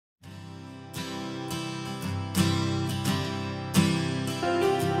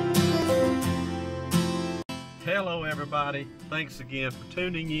Hello everybody, thanks again for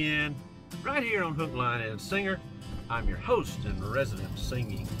tuning in right here on Hook, Line, and Singer. I'm your host and resident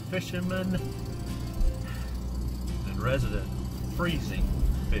singing fisherman and resident freezing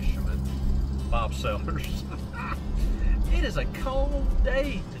fisherman, Bob Sellers. It is a cold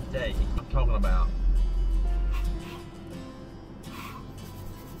day today. I'm talking about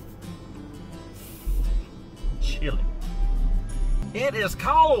chilly. It is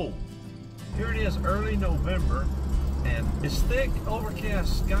cold. Here it is, early November, and it's thick,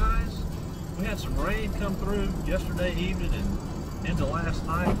 overcast skies. We had some rain come through yesterday evening and into last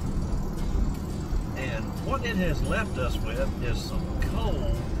night. And what it has left us with is some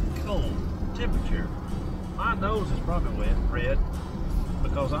cold, cold temperature. My nose is probably wet, red,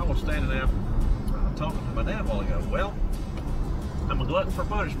 because I was standing out talking to my dad a while ago. Well, I'm a glutton for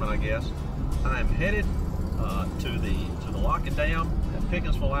punishment, I guess. I'm headed to the Locking Dam at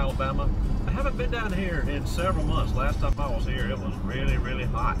Pickinsville, Alabama. I haven't been down here in several months. Last time I was here, it was really, really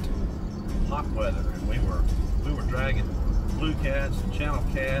hot weather, and we were dragging blue cats and channel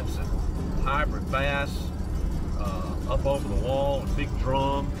cats and hybrid bass up over the wall in big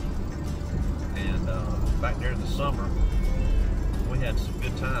drum. And back there in the summer, we had some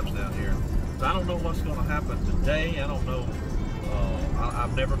good times down here. So I don't know what's going to happen today. I don't know.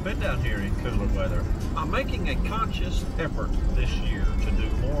 I've never been down here in cooler weather. I'm making a conscious effort this year to do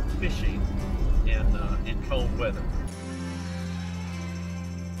more fishing in cold weather.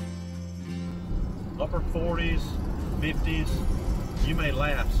 Upper 40s, 50s. You may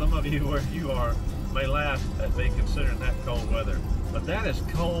laugh. Some of you where you are may laugh at me considering that cold weather. But that is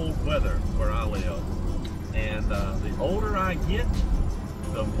cold weather where I live. And the older I get,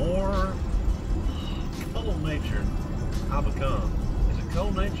 the more cold natured I become. Is it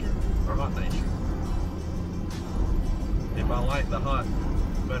cold nature or hot nature? If I like the hot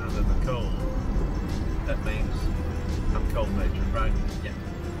better than the cold, that means I'm cold natured, right? Yeah,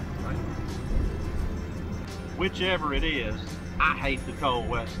 right? Whichever it is, I hate the cold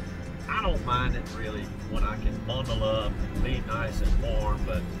weather. I don't mind it really when I can bundle up and be nice and warm,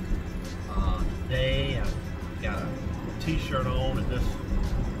 but today I've got a t-shirt on and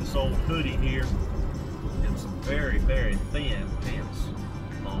this old hoodie here and some very, very thin pants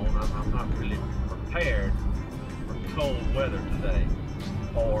on. I'm not really prepared for cold weather today,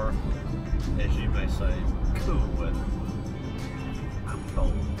 or as you may say, cool weather. I'm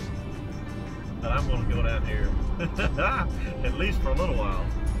cold. But I'm going to go down here, at least for a little while,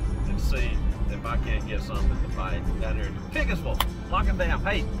 and see if I can't get something to bite down here in Pickinsville, Locking Dam.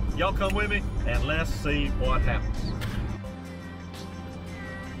 Hey, y'all come with me and let's see what happens.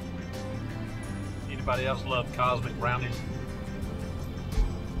 Anybody else love cosmic brownies?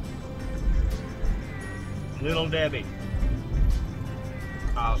 Little Debbie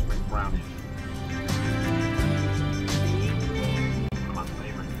cosmic brownies. One of my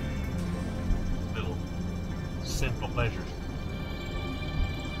favorite little simple pleasures.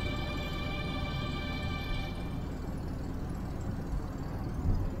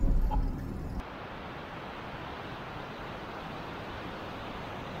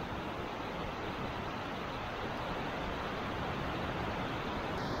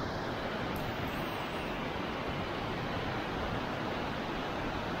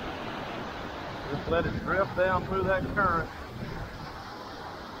 Just let it drift down through that current.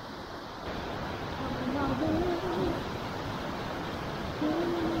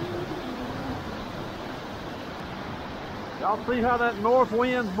 Y'all see how that north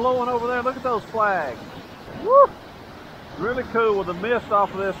wind's blowing over there? Look at those flags. Woo! Really cool with the mist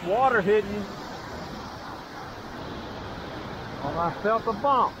off of this water hitting you. Well, I felt a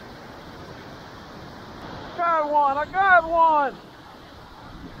bump. Got one! I got one!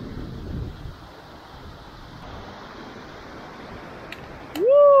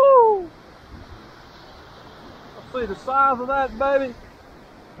 Woo! Let's see the size of that baby.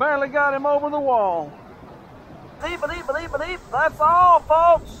 Barely got him over the wall. That's all,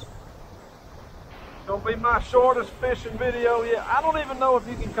 folks. Gonna be my shortest fishing video yet. I don't even know if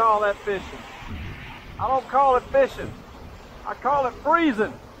you can call that fishing. I don't call it fishing. I call it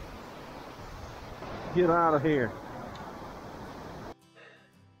freezing. Get out of here.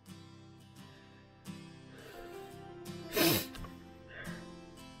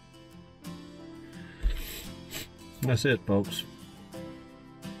 That's it, folks.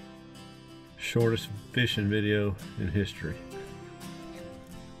 Shortest fishing video in history.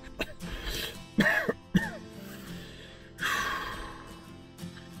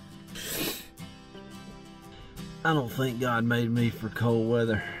 I don't think God made me for cold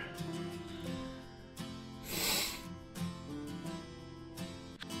weather.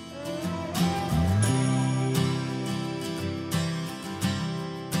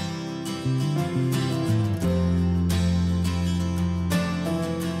 Bye.